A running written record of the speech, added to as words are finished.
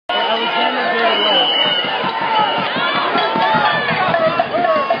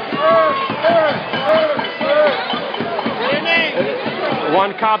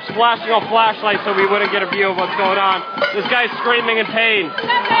cops flashing a flashlight so we wouldn't get a view of what's going on. This guy's screaming in pain.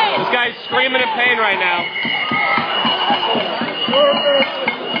 This guy's screaming in pain right now.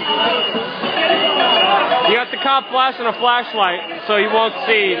 You got the cop flashing a flashlight so he won't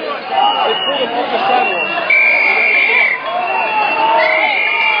see.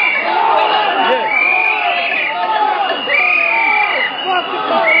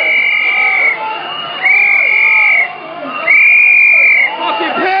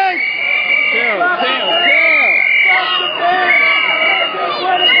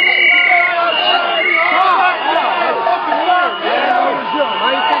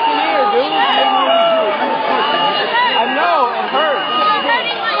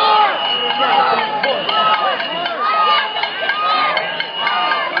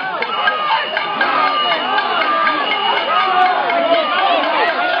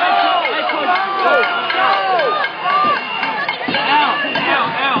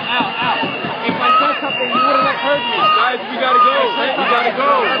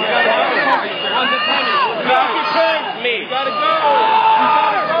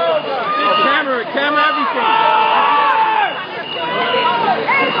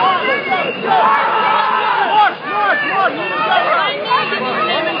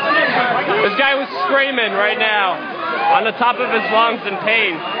 This guy was screaming right now, on the top of his lungs in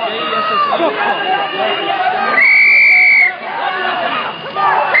pain.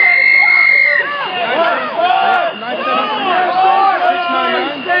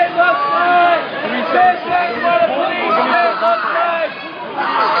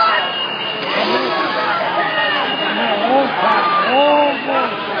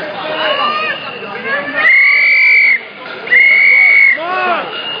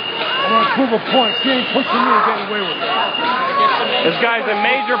 Prove a point. She ain't pushing me and getting away with it. This guy's in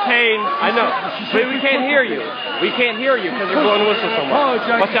major pain. I know. But we can't hear you. We can't hear you because you're blowing whistles so much.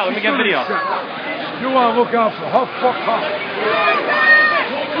 Watch out. Let me get video. You want to look out for her. Fuck her.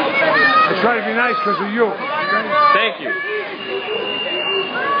 I try to be nice because of you. Thank you. I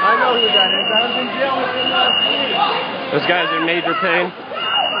know who that is. I was in jail with him last week. This guy's in major pain.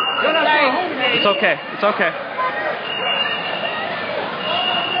 It's okay. It's okay.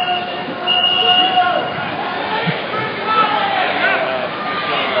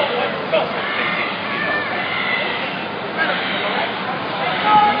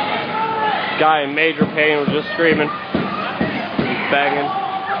 Guy in major pain was just screaming, banging.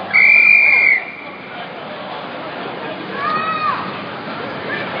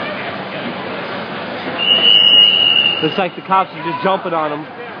 Looks like the cops are just jumping on him.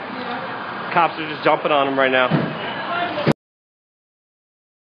 Cops are just jumping on him right now.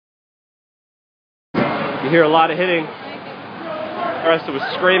 You hear a lot of hitting. The rest was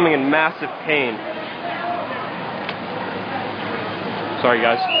screaming in massive pain. Sorry,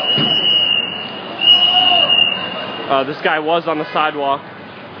 guys. This guy was on the sidewalk.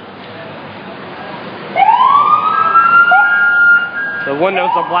 The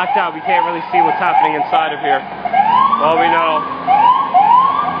windows are blacked out. We can't really see what's happening inside of here. Well, we know.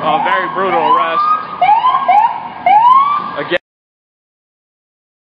 Very brutal arrest.